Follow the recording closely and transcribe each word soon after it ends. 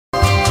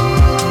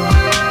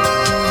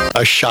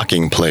a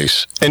shocking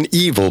place. An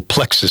evil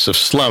plexus of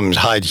slums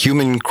hide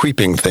human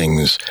creeping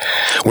things.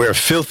 Where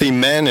filthy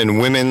men and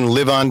women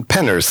live on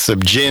pen'orths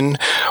of gin.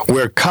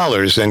 Where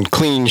collars and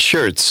clean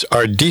shirts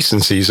are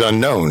decencies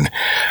unknown.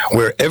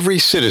 Where every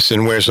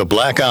citizen wears a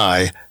black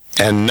eye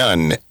and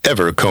none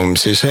ever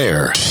combs his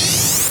hair.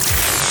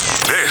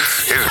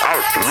 This is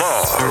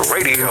Outlaw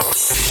Radio.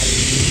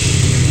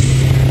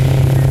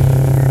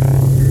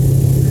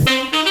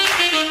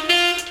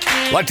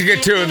 I'd like to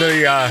get to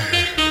the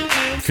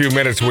few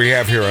minutes we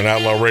have here on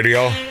Outlaw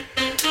Radio.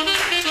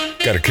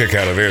 Got a kick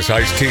out of this.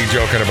 Ice-T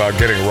joking about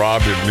getting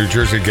robbed at New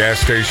Jersey gas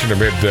station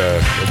amid,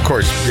 of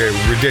course,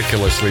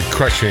 ridiculously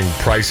crushing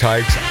price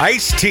hikes.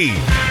 Ice-T.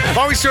 I've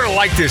always sort of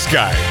liked this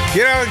guy.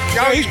 You know,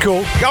 he's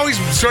cool. Always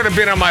sort of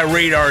been on my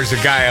radar as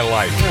a guy I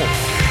like.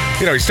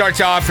 You know, he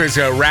starts off as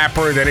a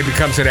rapper, then he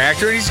becomes an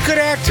actor, and he's a good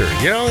actor.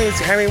 You know,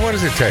 what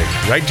does it take?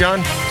 Right,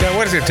 John?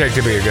 What does it take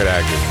to be a good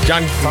actor?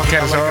 John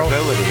Cannizzaro?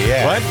 Likability,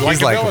 yeah. What?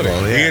 He's likable,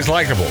 yeah. He is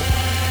likable.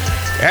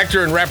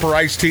 Actor and rapper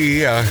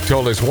Ice-T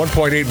told his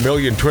 1.8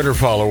 million Twitter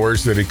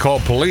followers that he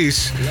called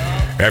police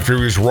after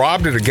he was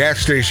robbed at a gas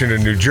station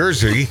in New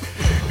Jersey.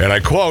 And I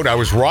quote, "I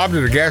was robbed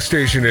at a gas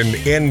station in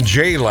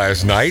NJ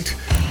last night,"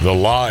 the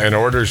Law and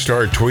Order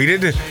star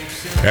tweeted.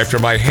 "After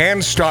my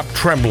hands stopped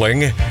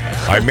trembling,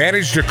 I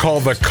managed to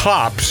call the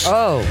cops,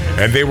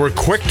 and they were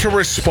quick to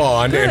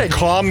respond and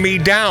calm me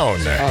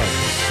down.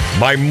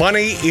 My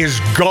money is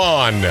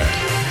gone.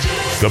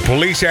 The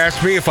police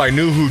asked me if I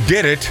knew who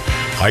did it.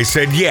 I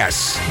said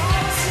yes.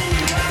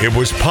 It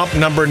was pump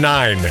number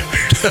 9. Good.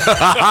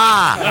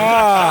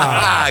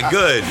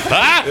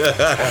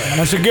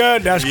 That's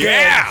good.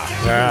 Yeah.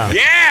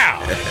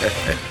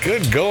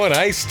 Good going,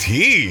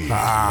 Ice-T.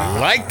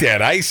 Like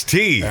that,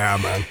 Ice-T. Yeah,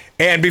 man.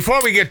 And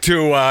before we get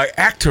to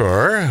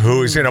actor,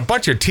 who is in a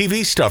bunch of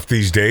TV stuff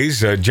these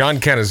days,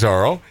 John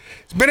Cannizzaro.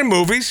 He's been in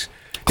movies.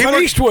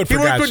 Clint Eastwood, for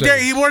God's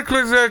sake. He worked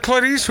with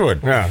Clint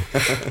Eastwood. Yeah.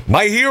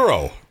 My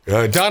hero.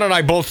 Don and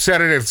I both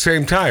said it at the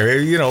same time.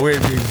 You know, he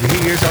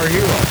is our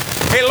hero.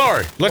 Hey,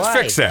 Lori, let's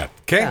fix that,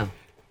 okay? Yeah.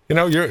 You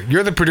know,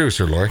 you're the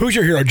producer, Lori. Who's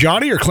your hero,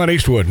 Johnny or Clint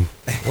Eastwood?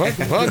 What?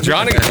 Well,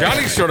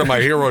 Johnny's sort of my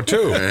hero,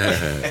 too.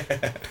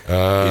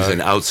 He's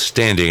an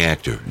outstanding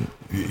actor.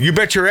 You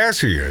bet your ass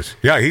he is.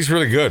 Yeah, he's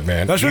really good,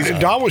 man. That's what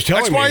Don was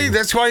telling me.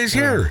 That's why he's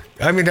here.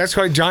 I mean, that's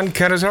why John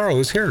Cannizzaro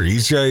is here.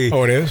 He's it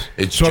is?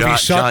 It's so if he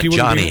sucked,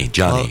 Johnny.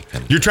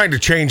 You're trying to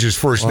change his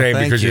first name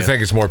because you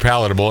think it's more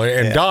palatable.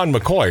 And Don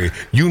McCoy,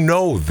 you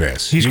know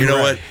this. You know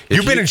what?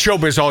 You've been in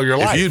showbiz all your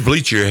life. If you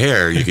bleach your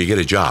hair, you could get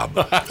a job.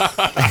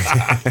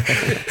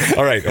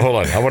 All right, hold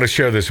on. I want to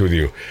share this with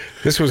you.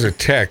 This was a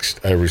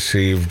text I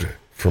received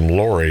from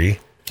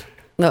Lori.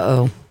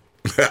 Uh-oh.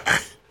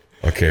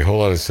 Okay,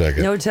 hold on a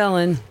second. No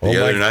telling.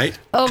 The other night?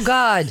 Oh,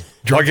 God.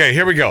 Okay,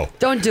 here we go.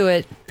 Don't do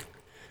it.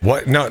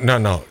 What? No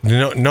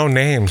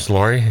names,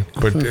 Lori.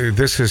 But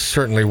this is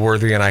certainly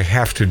worthy, and I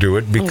have to do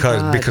it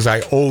because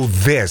I owe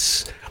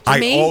this.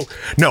 I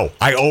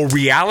owe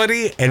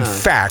reality and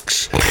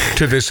facts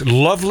to this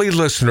lovely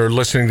listener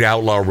listening to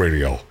Outlaw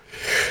Radio.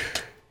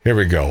 Here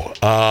we go.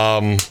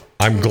 I'm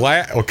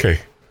glad.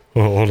 Okay,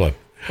 hold on.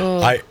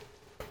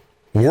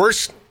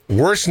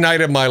 Worst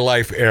night of my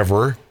life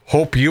ever.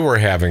 Hope you are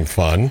having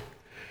fun.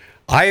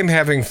 I am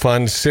having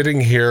fun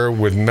sitting here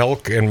with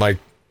milk and my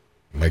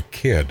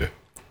kid.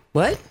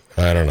 What?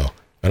 I don't know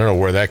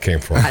where that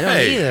came from. I don't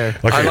either.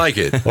 Okay. I like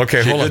it.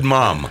 Okay, She's hold a on. good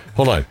mom.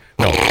 Hold on.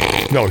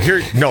 No.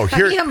 Here.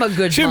 I'm a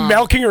good She's mom.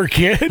 milking her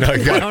kid?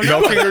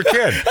 Milking her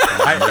kid.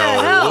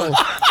 No.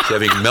 She's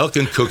having milk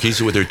and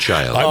cookies with her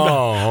child.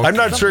 I'm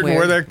not certain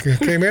where that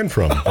came in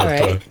from. But,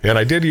 right. and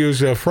I did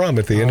use from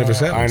at the end of a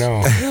sentence. I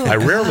know. I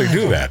rarely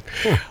do that.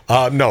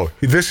 No,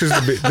 this is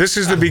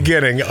the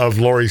beginning of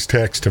Lori's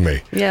text to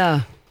me.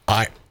 Yeah.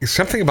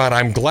 Something about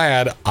I'm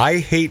glad I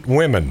hate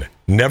women.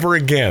 Never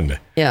again.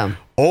 Yeah.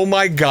 Oh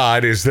my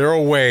God, is there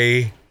a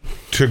way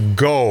to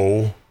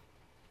go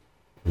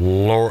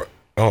Laura?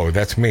 Oh,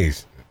 that's me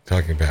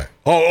talking about.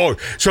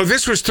 So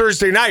this was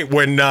Thursday night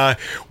when Don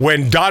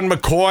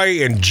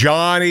McCoy and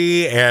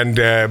Johnny and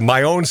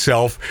my own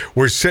self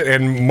were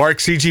and Mark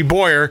C.G.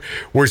 Boyer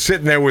were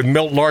sitting there with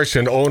Milt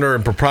Larson, owner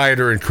and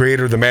proprietor and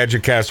creator of the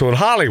Magic Castle in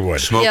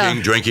Hollywood.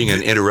 Smoking, drinking,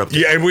 and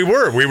interrupting. Yeah, and we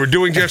were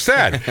doing just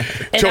that.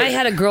 And I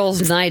had a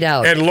girl's night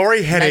out. And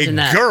Lori had a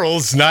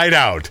girl's night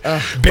out.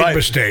 Big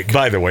mistake.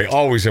 By the way,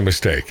 always a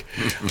mistake.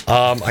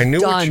 I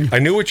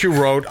knew what you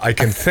wrote. I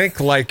can think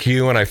like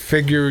you, and I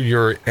figure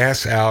your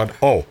ass out.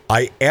 Oh,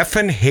 I effing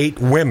hate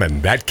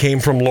women. That came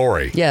from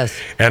Lori. Yes.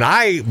 And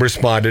I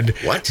responded,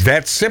 what?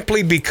 That's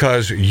simply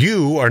because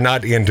you are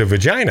not into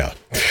vagina.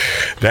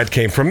 That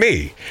came from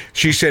me.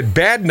 She said,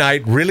 bad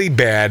night, really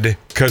bad,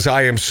 because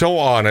I am so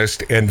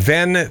honest. And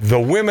then the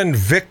women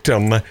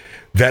victim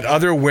that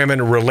other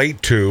women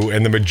relate to,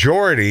 and the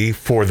majority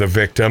for the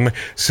victim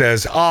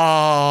says,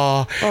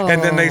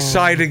 and then they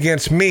side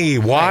against me.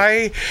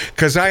 Why?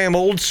 Because I am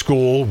old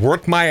school,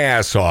 work my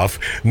ass off,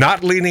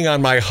 not leaning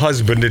on my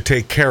husband to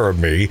take care of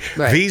me.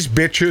 Right. These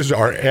bitches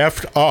are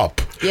effed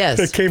up. Yes.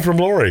 That came from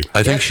Lori.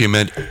 I think she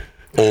meant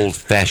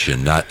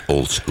old-fashioned, not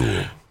old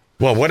school.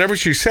 Well, whatever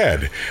she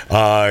said,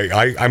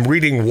 I'm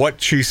reading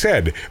what she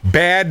said.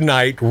 Bad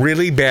night,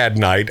 really bad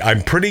night.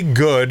 I'm pretty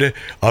good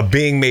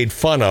being made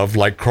fun of,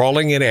 like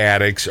crawling in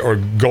attics or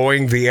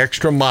going the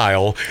extra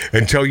mile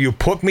until you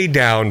put me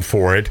down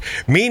for it.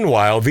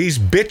 Meanwhile, these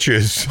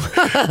bitches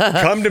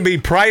come to me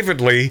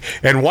privately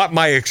and want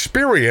my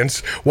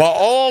experience, while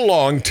all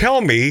along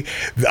tell me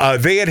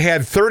they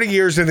had 30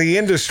 years in the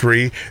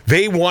industry.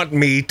 They want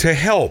me to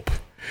help.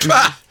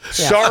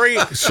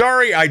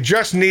 Sorry, I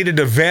just needed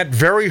a vent.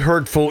 Very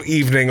hurtful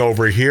evening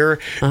over here.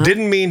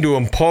 Didn't mean to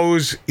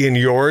impose in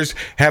yours.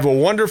 Have a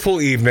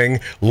wonderful evening.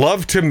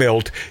 Love to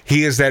Milt.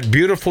 He is that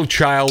beautiful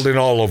child in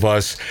all of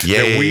us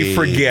that we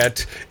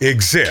forget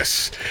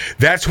exists.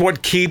 That's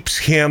what keeps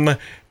him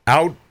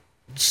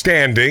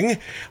outstanding,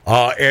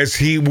 as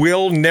he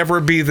will never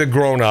be the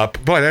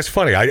grown-up. Boy, that's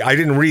funny. I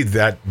didn't read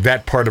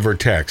that part of her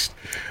text.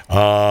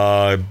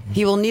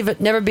 He will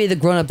never be the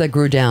grown-up that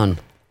grew down.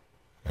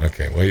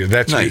 Okay, well,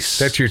 that's nice.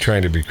 That's you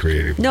trying to be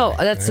creative. No,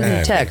 that's in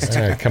the text.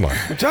 Come on.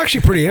 It's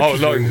actually pretty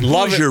interesting.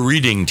 Who's your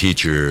reading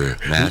teacher,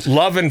 Matt?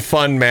 Love and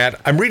fun,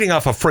 Matt. I'm reading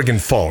off a friggin'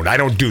 phone. I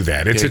don't do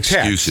that. It's a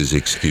text.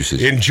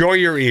 Excuses. Enjoy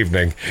your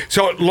evening.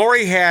 So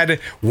Lori had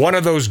one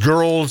of those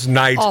girls'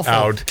 nights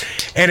out,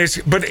 and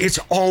it's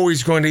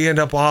always going to end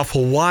up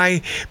awful.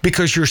 Why?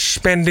 Because you're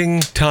spending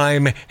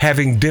time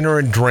having dinner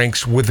and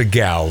drinks with the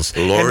gals.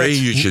 Lori,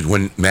 you should,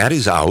 when Matt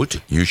is out,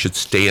 you should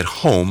stay at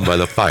home by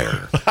the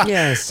fire.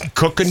 Yes.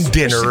 Cooking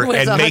dinner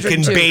and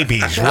making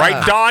babies.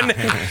 Right, Don?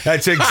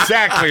 That's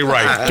exactly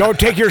right. Don't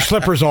take your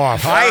slippers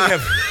off.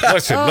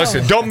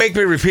 Listen, don't make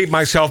me repeat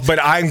myself, but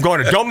I'm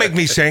going to. Don't make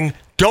me sing.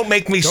 Don't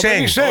make me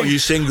sing. Oh, you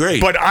sing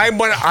great. But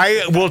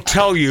I will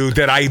tell you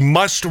that I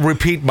must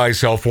repeat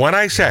myself when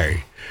I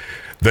say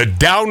the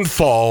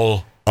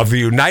downfall of the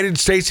United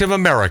States of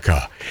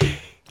America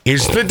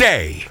is the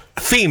day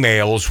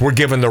females were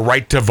given the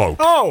right to vote.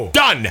 Oh.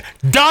 Done.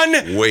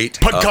 Wait.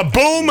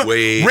 Kaboom.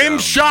 Wait Rim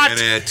shot.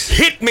 Minute.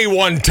 Hit me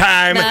one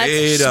time.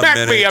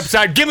 Smack me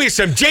upside. Give me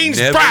some James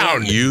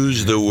Brown.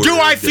 Use the word. Do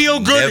I feel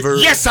good? Never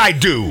Yes, I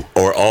do.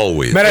 or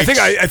always. Man, I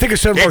think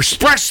it's some more.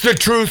 Express the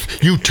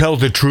truth. You tell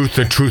the truth.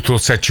 The truth will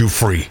set you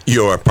free.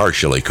 You are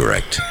partially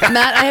correct.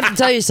 Matt, I have to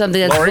tell you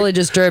something that's Lori? really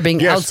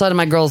disturbing outside of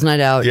my girls' night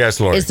out. Yes,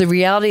 Lori. It's the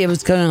reality of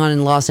what's going on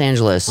in Los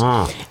Angeles.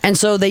 And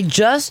so they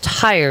just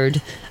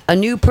hired a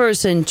new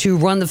person to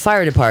run the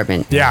fire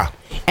department. Yeah.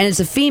 And it's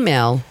a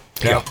female.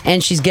 Yeah.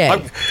 And she's gay.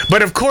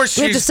 But of course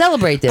We have to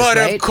celebrate this, But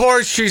right? of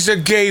course she's a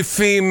gay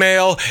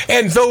female,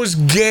 and those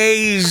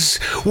gays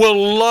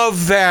will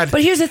love that.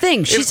 But here's the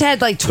thing. She's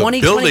had like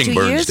 20, The building 22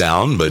 burns years.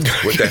 down, but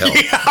what the hell?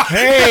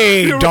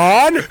 Hey,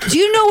 Dawn. Do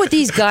you know what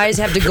these guys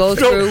have to go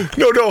through?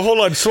 No, hold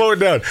on, slow it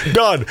down.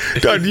 Don,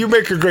 you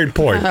make a great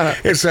point.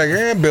 It's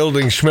like,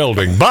 building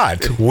schmilding.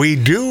 But we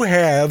do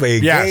have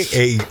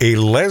a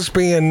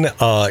lesbian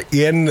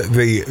in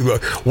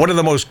the one of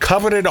the most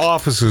coveted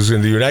offices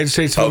in the United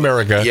States of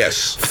America. Yes.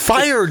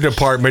 Fire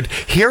department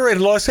here in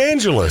Los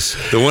Angeles.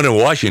 The one in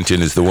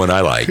Washington is the one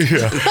I like.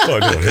 Yeah.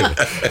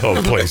 Oh,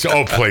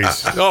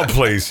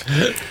 please.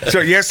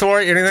 So, yes,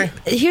 Lori, anything?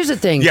 Here's the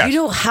thing. Yes. You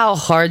know how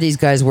hard these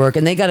guys work,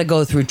 and they got to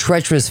go through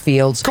treacherous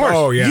fields. Of course.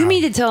 Oh, yeah. You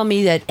mean to tell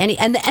me that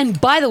and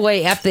by the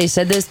way, after they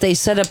said this, they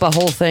set up a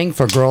whole thing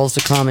for girls to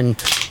come and,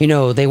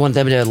 they want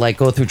them to like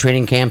go through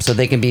training camps so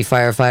they can be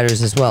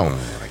firefighters as well.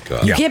 Oh, my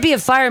God. You can't be a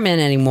fireman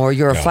anymore.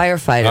 You're a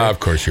firefighter.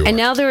 Of course you are. And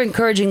now they're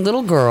encouraging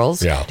little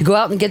girls to go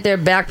out and get their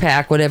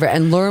backpack, whatever,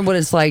 and learn what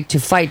it's like to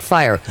fight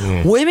fire.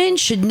 Women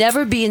should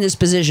never be in this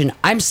position.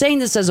 I'm saying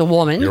this as a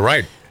woman. You're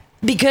right.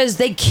 Because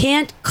they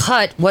can't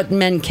cut what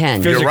men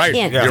can. You're right.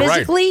 Can't. Yeah. You're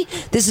right. Physically,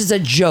 this is a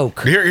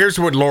joke. Here's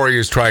what Lori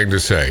is trying to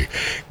say.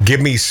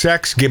 Give me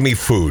sex, give me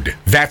food.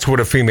 That's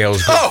what a female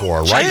is good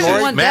for, right, I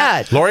Lori? want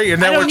that. Lori, isn't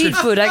that I don't what need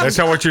food. That's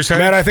not what you're saying?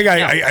 Man, I think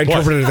I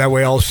interpreted it that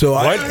way also.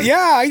 What?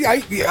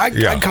 I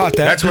caught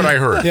that. That's what I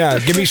heard. Yeah,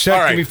 give me sex,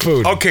 All right. give me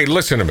food. Okay,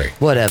 listen to me.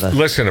 Whatever.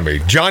 Listen to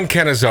me. John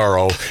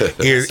Cannizzaro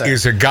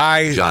is a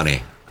guy...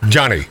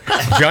 Johnny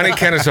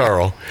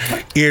Cannizzaro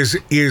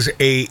is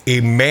a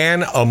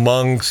man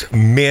amongst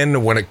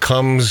men when it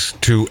comes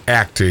to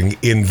acting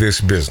in this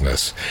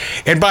business.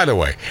 And by the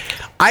way,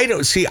 I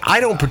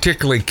don't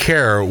particularly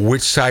care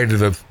which side of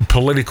the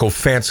political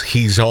fence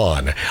he's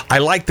on. I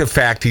like the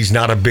fact he's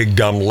not a big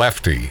dumb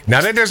lefty.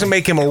 Now that doesn't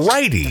make him a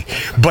righty,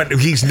 but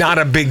he's not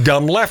a big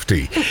dumb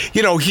lefty.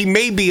 He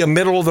may be a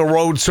middle of the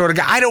road sort of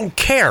guy. I don't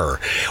care.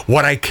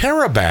 What I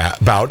care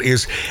about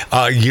is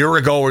a year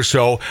ago or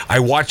so, I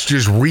watched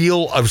his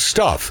reel of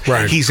stuff.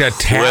 Right. He's a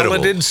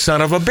talented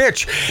son of a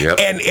bitch. Yep.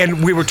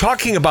 And we were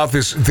talking about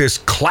this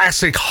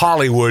classic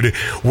Hollywood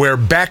where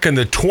back in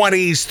the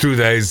 20s through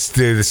the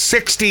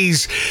 60s,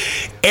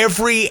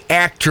 Every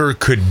actor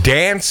could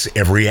dance.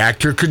 Every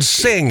actor could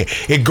sing.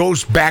 It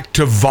goes back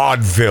to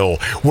vaudeville,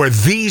 where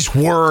these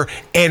were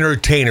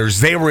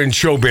entertainers. They were in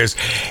showbiz.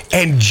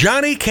 And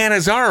Johnny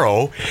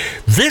Cannizzaro,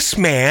 this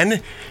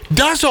man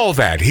does all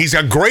that. He's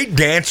a great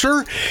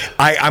dancer.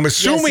 I'm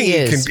assuming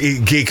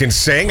he can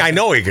sing. I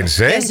know he can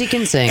sing. Yes, he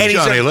can sing. And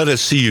Johnny, let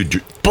us see you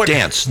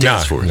dance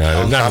for us.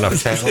 No, not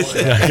enough.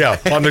 Yeah,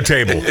 on the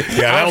table.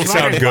 Yeah, that'll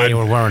sound good. You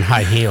were wearing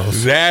high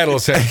heels. That'll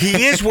sound.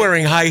 He is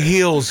wearing high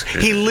heels.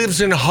 He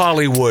lives in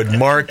Hollywood,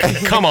 Mark.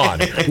 Come on,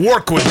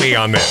 work with me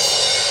on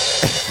this.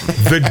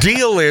 The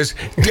deal is,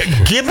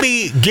 give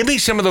me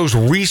some of those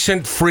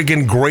recent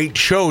friggin' great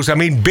shows. I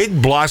mean, big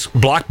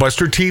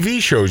blockbuster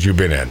TV shows you've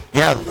been in.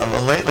 Yeah,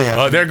 lately.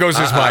 Oh, there goes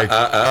his mic.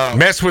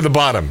 Mess with the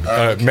bottom.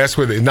 Mess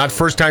with it. Not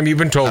first time you've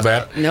been told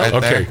that. No. Right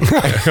Okay.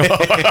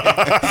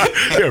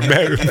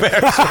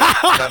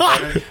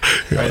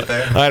 Right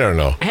there. I don't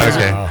know.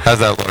 Okay. How's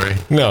that, Lori?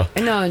 No.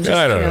 No, just,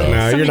 I don't know. No,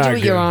 something you're to not do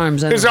with good. your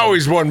arms. There's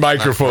always one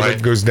microphone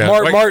that goes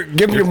down. Mark,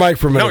 give me your mic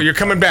for a minute. No, you're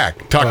coming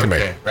back. Talk to me.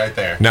 Okay, right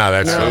there. No,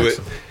 that's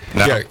No.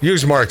 Yeah,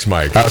 use Mark's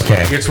mic.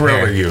 Okay. It's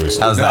rarely used.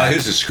 How's No, that?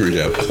 his is screwed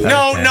up.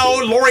 No,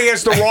 Lori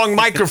has the wrong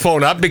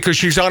microphone up because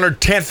she's on her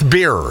 10th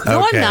beer.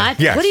 No, Okay. I'm not.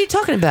 Yes. What are you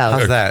talking about?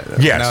 How's that?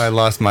 Yes. Now I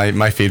lost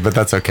my feed, but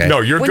that's okay. No,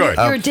 you're When good.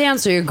 You're a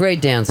dancer. You're a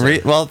great dancer.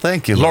 Well,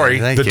 thank you, Lori,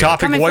 Thank the you.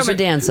 topic Coming from wasn't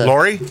a dancer.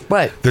 Lori,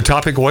 What? The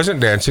topic wasn't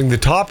dancing. The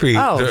topic.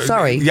 Oh,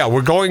 sorry. Yeah,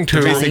 we're going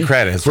to Basic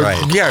credits,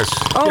 right? Yes.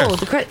 Oh, yes.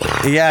 the credit.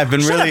 Yeah, I've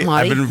been Shut really, up,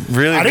 Marty. I've been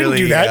really, I didn't really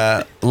do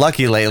that.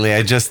 Lucky lately.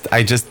 I just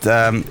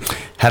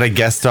had a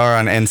guest star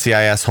on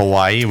NCIS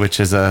Hawaii,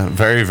 which is a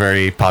very,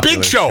 very popular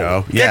Big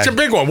show. Yeah, That's a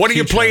big one. What are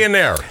you huge playing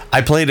there?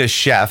 I played a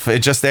chef. It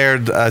just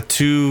aired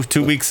two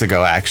weeks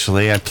ago,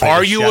 actually. I played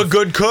Are you a chef.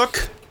 good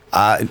cook?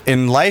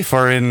 In life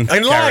or in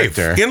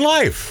character? In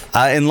life.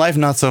 In life,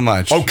 not so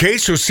much. Okay,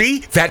 so see,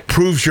 that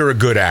proves you're a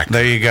good actor.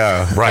 There you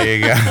go. Right. There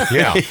you go.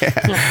 Yeah.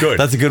 Good.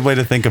 That's a good way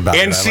to think about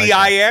it. I like that.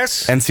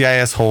 NCIS?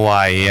 NCIS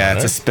Hawaii. Yeah,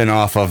 it's a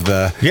spin-off of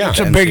the Yeah. It's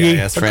a biggie.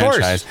 NCIS Of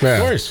franchise. course. Of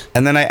course.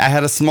 And then I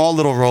had a small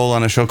little role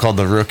on a show called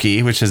The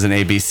Rookie, which is an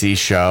ABC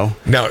show.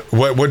 Now,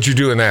 what'd you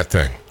do in that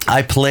thing?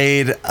 I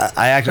played.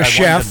 I wound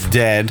chef? up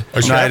dead. A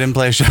No, chef? I didn't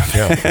play a chef.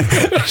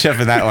 chef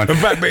in that one.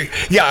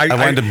 Yeah, I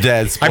wound up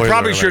dead. I Spoiler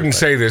probably alert, shouldn't but-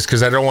 say this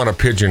because I don't want to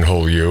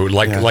pigeonhole you.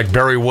 Like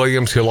Barry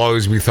Williams, he'll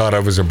always be thought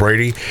of as a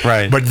Brady.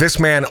 Right. But this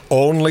man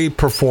only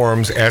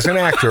performs as an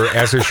actor,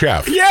 as a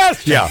chef.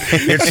 Yes. Yeah.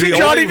 It's the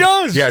Johnny only,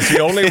 does. Yeah, it's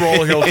the only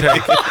role he'll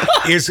take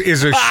is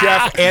a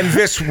chef and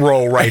this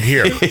role right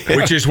here,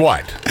 which is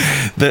what?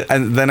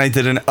 And then I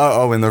did in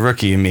The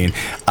Rookie. You mean?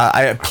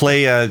 I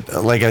play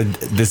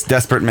this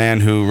desperate man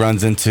who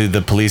runs into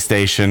the police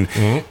station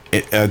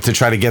to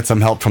try to get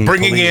some help from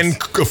Bringing the in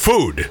police.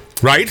 food,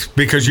 right?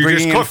 Because you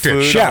Bringing just cooked in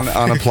it. food Chef.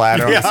 on a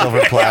platter, on a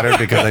silver platter,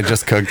 because I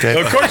just cooked it.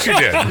 Of course you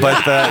did.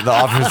 But the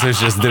officers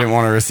just didn't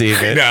want to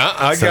receive it. Yeah,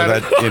 I so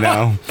got that,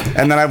 it.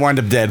 And then I wound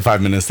up dead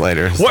 5 minutes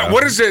later. So.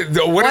 What is it?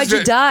 Why'd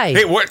you die?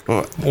 Hey, why'd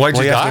Well, you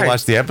you die? have to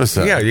watch the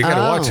episode. Yeah, you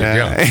gotta watch it.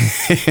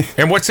 Yeah.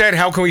 And what's that?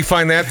 How can we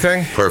find that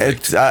thing?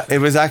 Perfect. It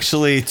was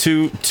actually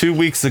two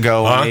weeks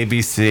ago on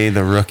ABC,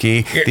 The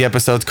Rookie. The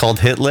episode's called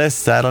Hit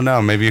List. I don't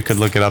know. Maybe you could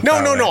look it up. No.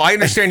 that way. I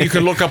understand you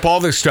can look up all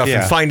this stuff and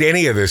Yeah. find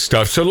any of this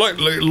stuff. So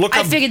look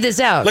I up. figured this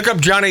out. Look up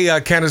Johnny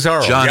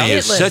Cannizzaro. Johnny Yeah?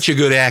 is such a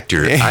good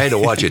actor. I had to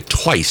watch it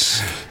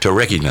twice to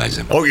recognize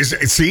him. Oh,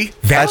 see,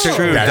 That's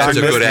true. That's Don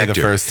a missed good me actor.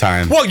 the first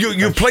time. well,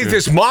 you played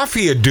this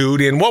mafia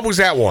dude in what was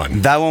that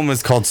one? That one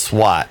was called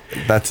SWAT.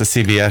 That's a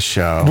CBS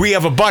show. We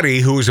have a buddy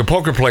who's a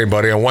poker playing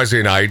buddy on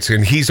Wednesday nights,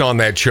 and he's on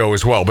that show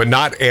as well, but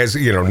not as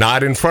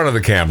not in front of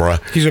the camera.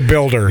 He's a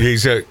builder.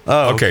 He's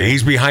okay.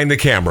 He's behind the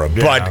camera,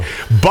 but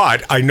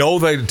I know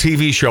the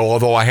TV show.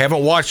 Although I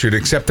haven't watched it,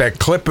 except that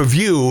clip of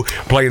you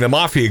playing the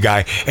mafia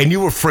guy, and you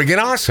were friggin'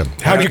 awesome.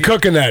 How'd you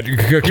cook in that? You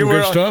cooking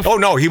good stuff? Oh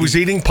no, he was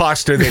eating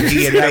pasta that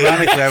he had made.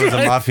 Ironically, I was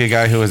a mafia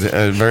guy who was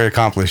a very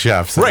accomplished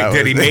chef. So Right,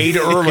 that he made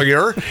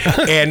earlier,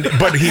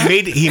 but he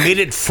made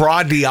it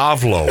Fra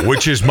Diavolo,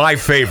 which is my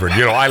favorite.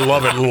 I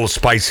love it a little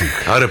spicy.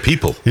 Out of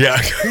people. Yeah.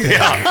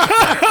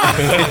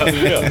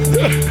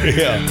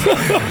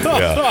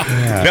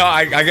 No,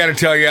 I got to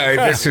tell you,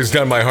 this has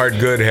done my heart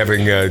good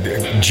having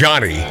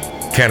Johnny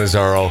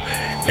Cannizzaro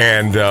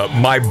and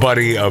my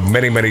buddy of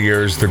many, many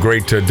years, the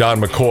great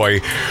Don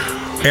McCoy.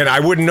 And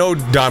I wouldn't know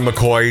Don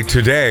McCoy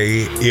today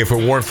if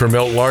it weren't for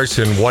Milt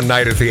Larson. One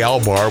night at the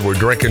Al Bar, we're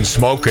drinking,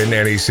 smoking,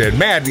 and he said,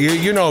 Matt,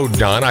 you know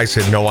Don? I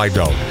said, no, I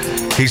don't.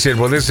 He said,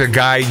 well, this is a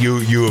guy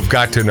you have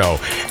got to know.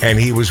 And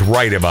he was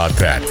right about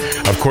that.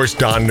 Of course,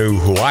 Don knew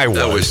who I was.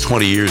 That was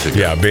 20 years ago.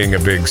 Yeah, being a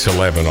big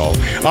celeb and all.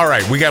 All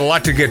right, we got a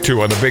lot to get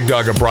to on the Big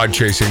Dog of Broad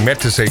Chasing, meant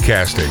to say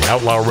casting,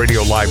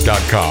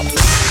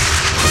 outlawradiolive.com.